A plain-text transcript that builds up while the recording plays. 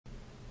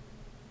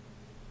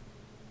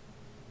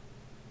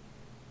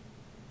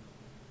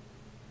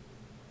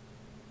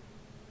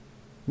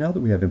Now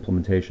that we have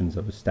implementations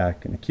of a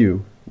stack and a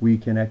queue, we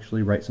can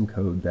actually write some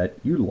code that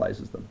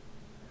utilizes them.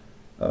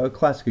 A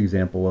classic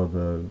example of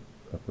an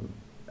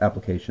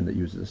application that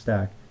uses a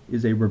stack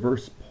is a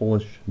reverse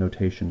Polish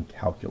notation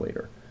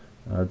calculator.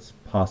 It's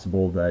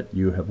possible that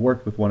you have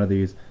worked with one of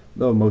these,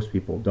 though most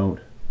people don't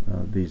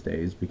these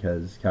days,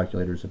 because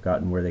calculators have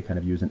gotten where they kind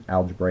of use an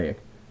algebraic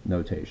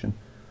notation.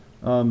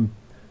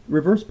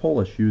 Reverse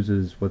Polish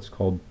uses what's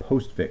called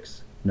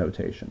postfix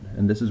notation,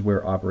 and this is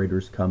where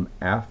operators come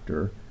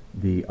after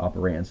the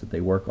operands that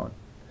they work on.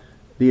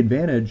 The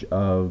advantage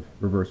of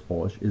reverse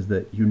Polish is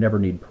that you never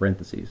need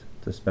parentheses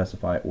to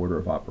specify order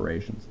of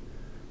operations.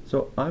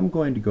 So I'm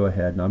going to go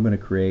ahead and I'm going to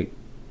create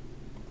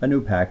a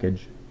new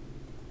package.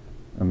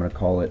 I'm going to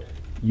call it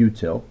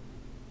util.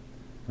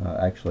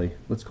 Actually,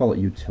 let's call it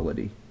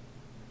utility.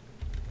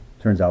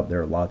 Turns out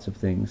there are lots of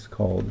things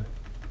called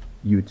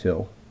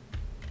util.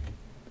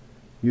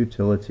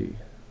 Utility.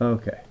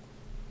 Okay.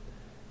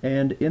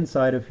 And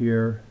inside of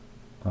here,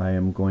 I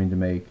am going to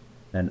make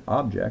an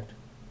object,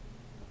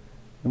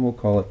 and we'll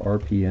call it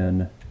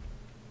RPN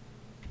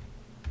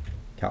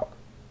Calc.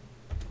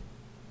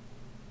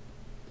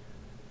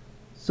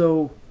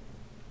 So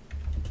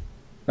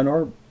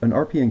an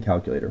RPN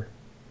calculator,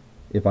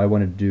 if I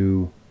want to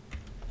do,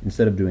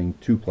 instead of doing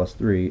 2 plus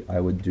 3, I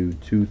would do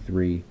 2,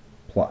 3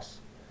 plus.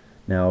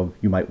 Now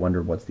you might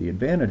wonder what's the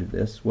advantage of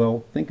this.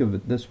 Well, think of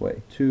it this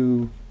way: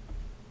 2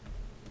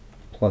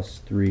 plus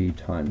 3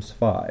 times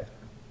 5.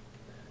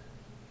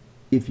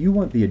 If you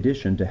want the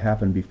addition to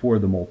happen before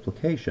the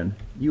multiplication,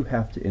 you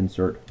have to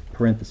insert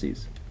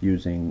parentheses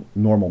using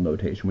normal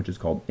notation, which is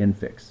called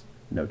infix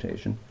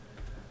notation.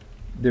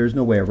 There's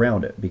no way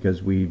around it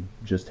because we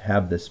just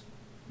have this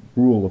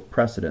rule of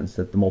precedence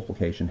that the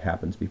multiplication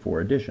happens before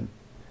addition.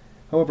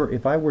 However,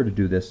 if I were to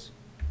do this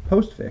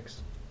postfix,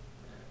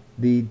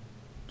 the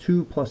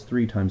 2 plus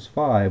 3 times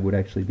 5 would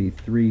actually be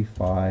 3,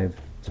 5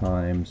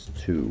 times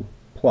 2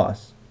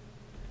 plus.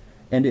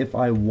 And if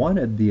I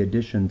wanted the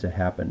addition to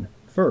happen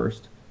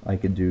first, I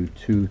could do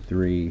 2,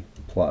 3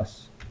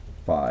 plus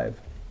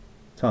 5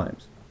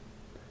 times.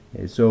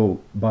 Okay,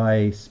 so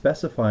by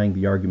specifying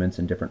the arguments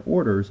in different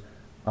orders,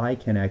 I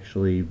can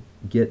actually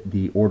get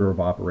the order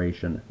of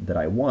operation that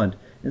I want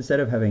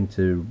instead of having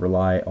to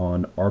rely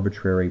on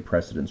arbitrary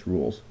precedence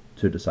rules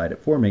to decide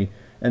it for me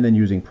and then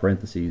using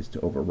parentheses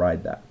to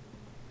override that.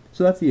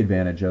 So that's the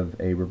advantage of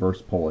a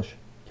reverse Polish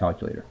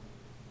calculator.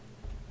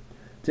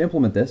 To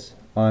implement this,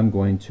 I'm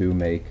going to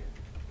make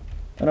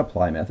an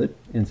apply method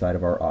inside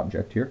of our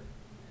object here,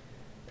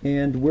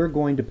 and we're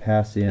going to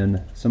pass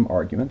in some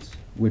arguments,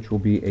 which will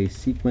be a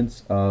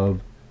sequence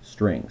of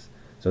strings.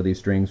 So these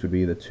strings would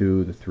be the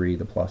 2, the 3,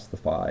 the plus, the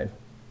 5,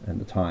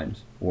 and the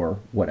times, or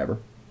whatever.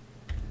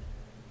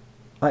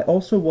 I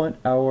also want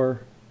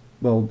our,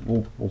 well,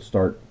 we'll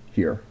start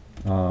here,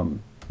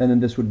 and then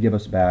this would give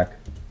us back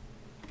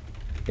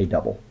a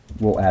double.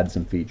 We'll add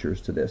some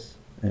features to this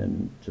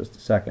in just a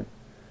second.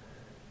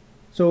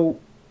 So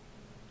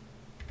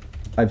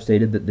I've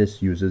stated that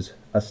this uses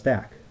a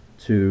stack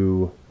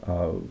to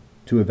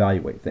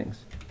evaluate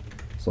things.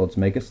 So let's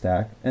make a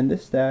stack, and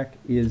this stack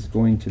is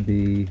going to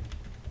be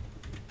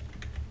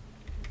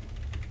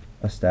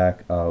a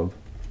stack of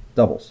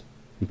doubles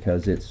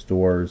because it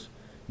stores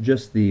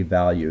just the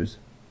values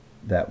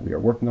that we are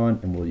working on,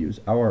 and we'll use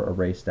our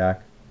array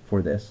stack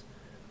for this.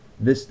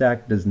 This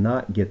stack does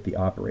not get the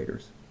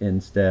operators.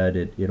 Instead,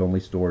 it only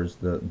stores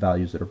the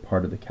values that are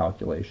part of the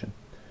calculation.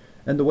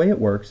 And the way it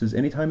works is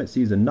anytime it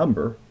sees a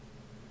number,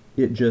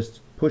 it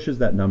just pushes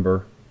that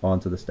number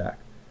onto the stack.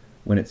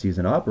 When it sees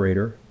an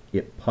operator,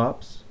 it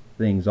pops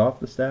things off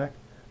the stack,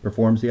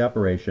 performs the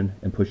operation,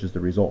 and pushes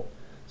the result.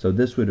 So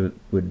this would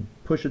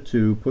push a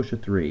 2, push a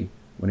 3.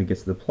 When it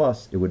gets to the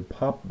plus, it would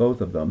pop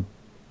both of them,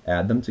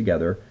 add them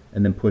together,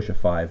 and then push a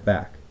 5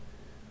 back.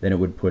 Then it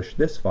would push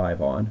this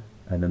 5 on,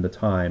 and then the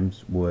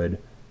times would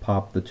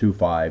pop the 2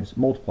 5s,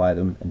 multiply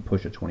them, and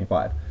push a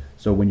 25.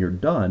 So when you're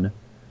done,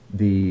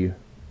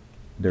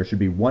 there should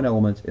be one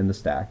element in the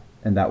stack,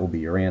 and that will be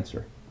your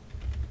answer.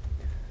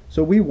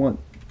 So we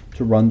want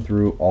to run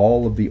through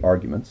all of the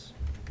arguments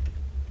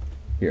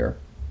here,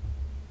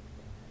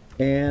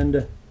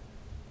 and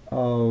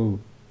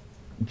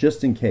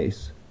just in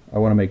case, I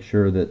want to make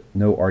sure that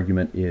no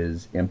argument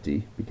is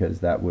empty, because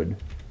that would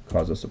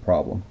cause us a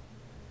problem.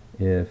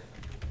 If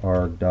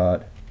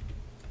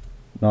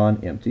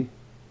arg.nonempty,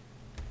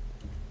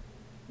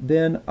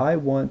 then I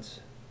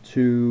want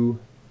to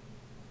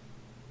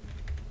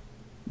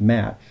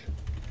match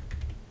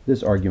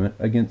this argument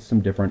against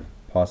some different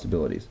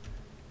possibilities.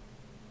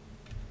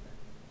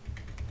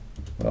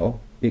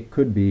 Well, it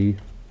could be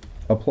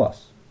a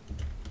plus.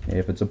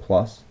 If it's a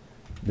plus,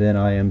 then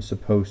I am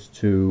supposed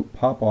to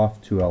pop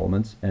off 2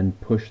 elements and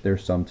push their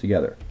sum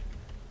together.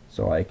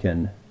 So I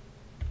can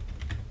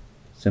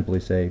simply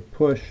say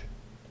push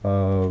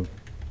of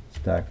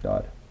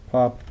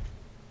stack.pop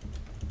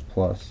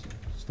plus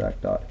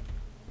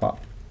stack.pop.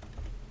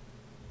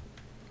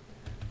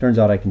 Turns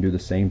out I can do the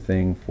same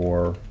thing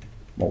for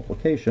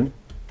multiplication,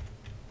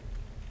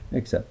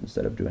 except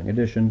instead of doing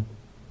addition,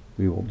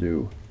 we will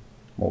do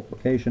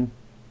multiplication.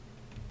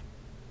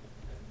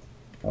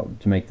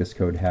 to make this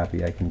code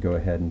happy, I can go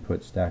ahead and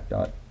put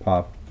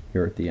stack.pop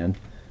here at the end,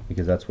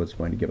 because that's what's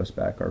going to give us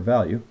back our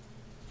value.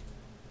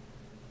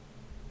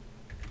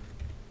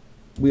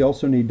 We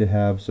also need to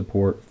have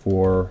support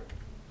for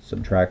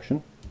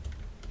subtraction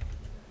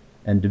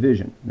and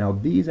division. Now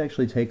these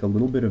actually take a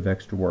little bit of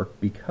extra work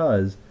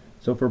because,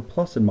 so for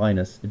plus and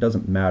minus, it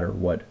doesn't matter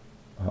what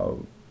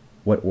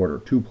order.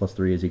 2 plus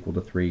 3 is equal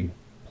to 3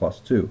 plus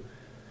 2.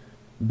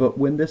 But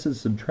when this is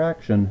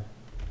subtraction,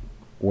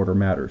 order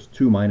matters.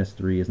 2 minus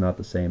 3 is not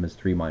the same as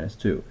 3 minus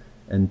 2.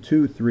 And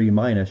 2, 3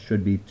 minus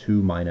should be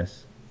 2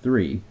 minus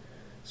 3.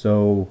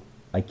 So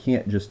I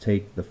can't just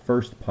take the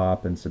first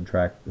pop and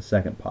subtract the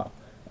second pop.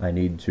 I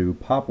need to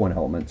pop one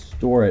element,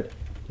 store it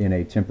in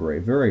a temporary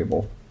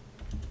variable,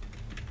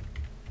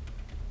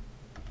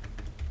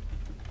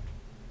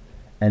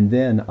 and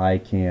then I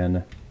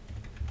can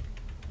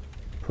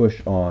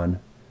push on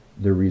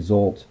the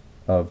result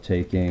of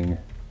taking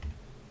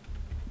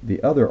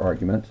the other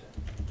argument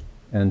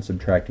and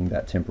subtracting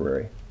that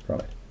temporary from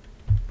it.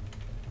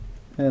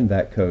 And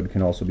that code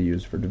can also be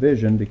used for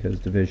division, because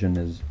division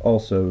is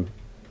also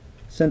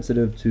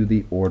sensitive to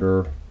the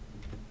order.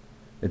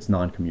 It's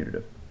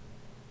non-commutative.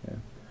 Yeah.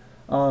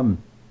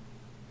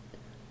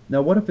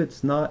 Now what if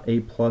it's not a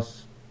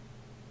plus,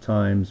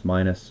 times,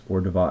 minus,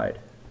 or divide?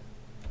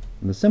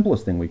 And the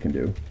simplest thing we can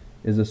do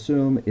is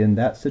assume in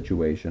that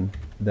situation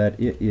that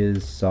it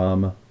is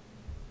some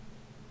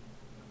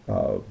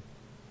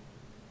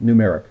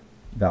numeric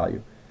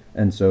value.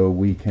 And so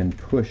we can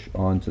push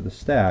onto the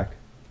stack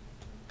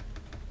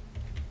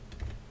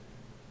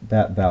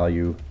that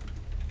value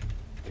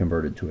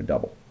converted to a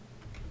double.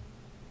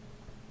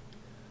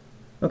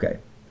 Okay,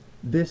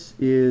 this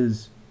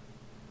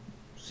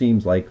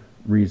seems like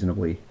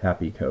reasonably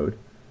happy code,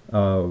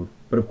 but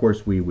of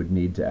course we would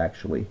need to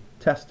actually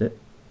test it.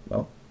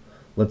 Well,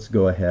 let's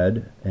go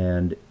ahead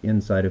and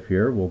inside of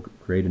here we'll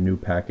create a new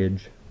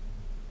package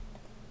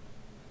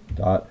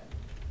dot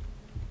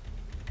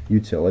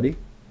utility,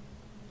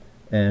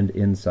 and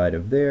inside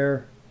of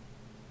there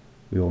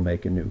we will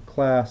make a new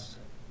class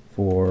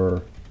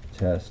for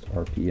test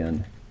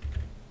RPN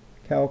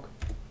calc,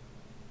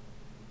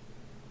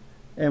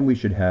 and we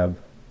should have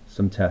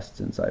some tests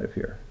inside of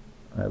here.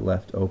 I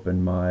left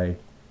open my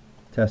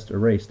test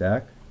array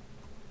stack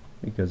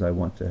because I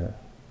want to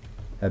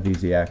have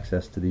easy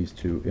access to these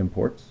two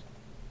imports.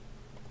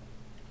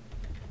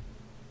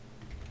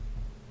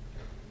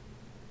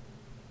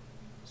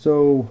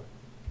 So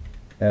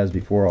as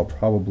before, I'll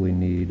probably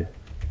need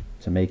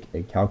to make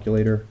a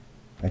calculator.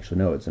 Actually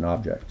no, it's an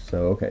object.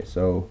 So okay,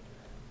 so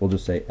we'll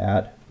just say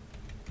at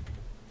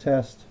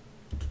test.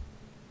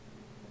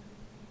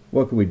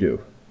 What could we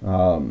do?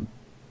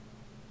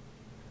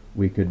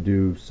 We could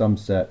do some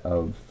set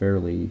of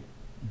fairly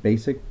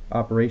basic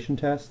operation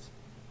tests.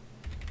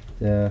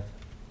 Def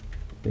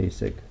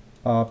basic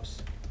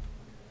ops,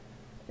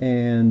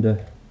 and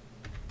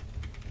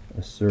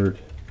assert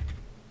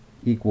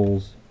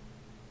equals.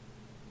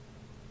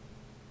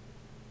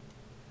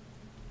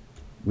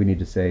 We need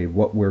to say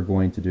what we're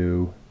going to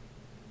do,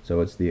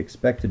 so it's the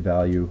expected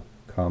value,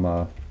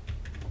 comma,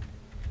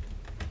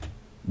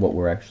 what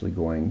we're actually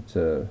going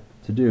to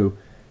do,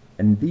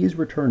 and these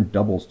return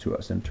doubles to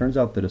us. And it turns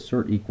out that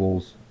assert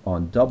equals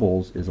on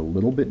doubles is a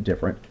little bit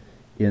different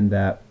in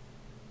that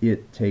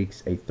it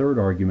takes a third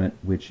argument,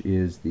 which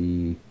is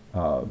the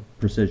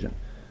precision.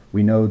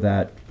 We know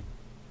that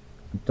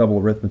double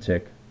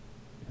arithmetic,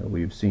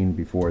 we've seen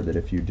before that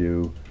if you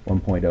do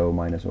 1.0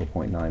 minus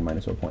 0.9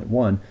 minus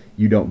 0.1,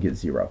 you don't get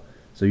 0.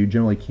 So you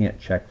generally can't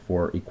check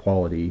for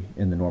equality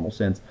in the normal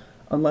sense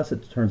unless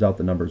it turns out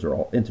the numbers are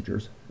all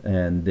integers,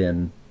 and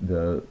then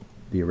the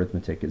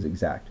arithmetic is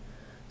exact.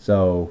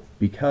 So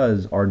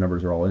because our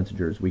numbers are all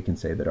integers, we can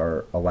say that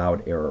our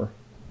allowed error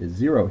is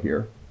 0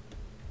 here.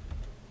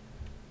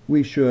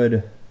 We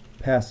should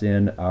pass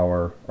in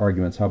our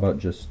arguments. How about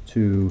just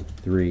 2,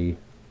 3,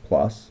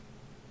 plus,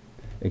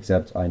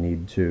 except I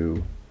need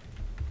to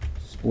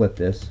split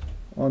this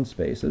on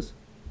spaces,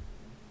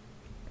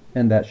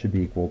 and that should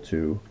be equal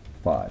to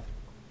 5.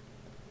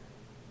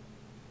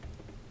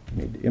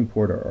 We need to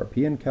import our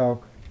RPN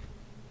calc,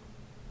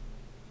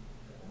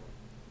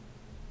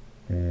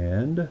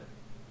 and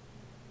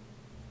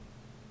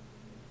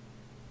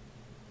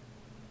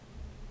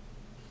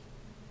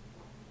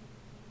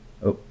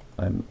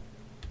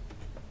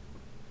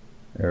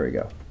there we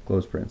go,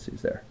 close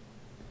parentheses there.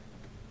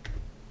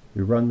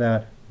 We run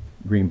that,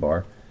 green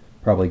bar.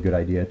 Probably a good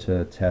idea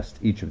to test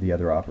each of the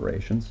other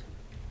operations.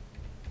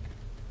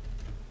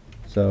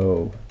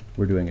 So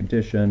we're doing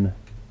addition,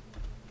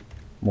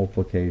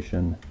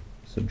 multiplication,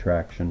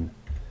 subtraction,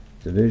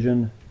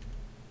 division,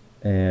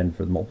 and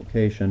for the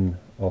multiplication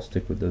I'll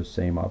stick with those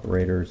same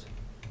operators.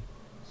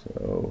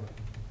 So,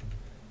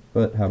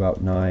 but how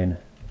about 9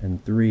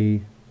 and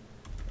 3,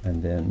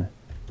 and then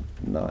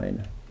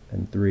 9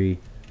 and 3.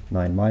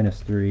 9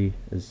 minus 3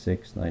 is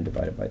 6, 9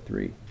 divided by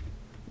 3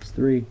 is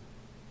 3.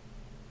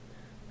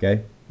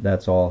 Okay,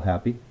 that's all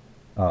happy.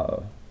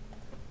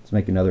 Let's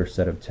make another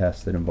set of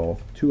tests that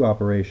involve two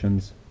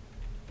operations.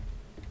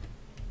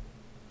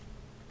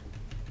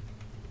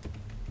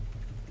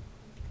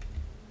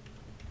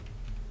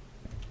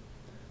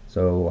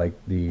 So like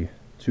the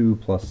 2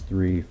 plus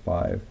 3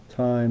 5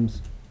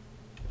 times,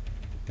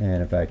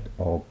 and in fact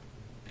I'll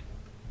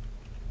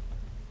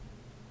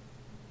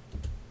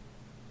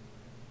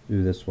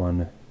do this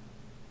one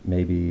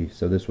maybe,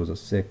 so this was a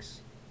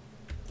 6,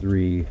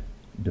 3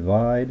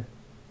 divide,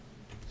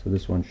 so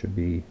this one should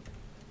be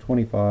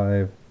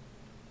 25,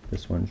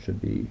 this one should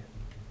be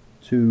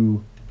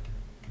 2,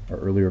 our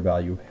earlier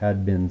value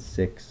had been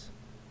 6,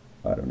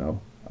 I don't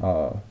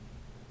know,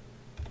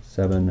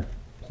 7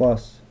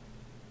 plus,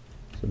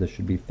 so this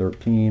should be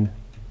 13,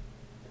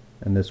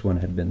 and this one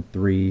had been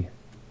 3,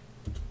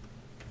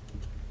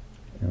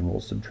 and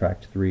we'll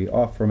subtract 3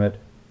 off from it,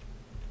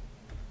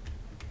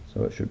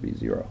 so it should be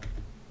 0.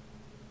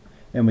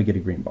 And we get a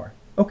green bar.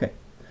 Okay,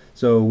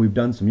 so we've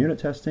done some unit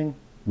testing.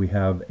 We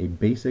have a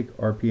basic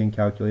RPN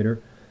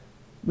calculator.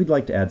 We'd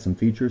like to add some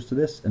features to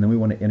this, and then we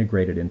want to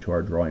integrate it into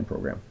our drawing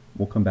program.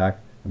 We'll come back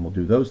and we'll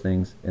do those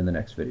things in the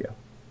next video.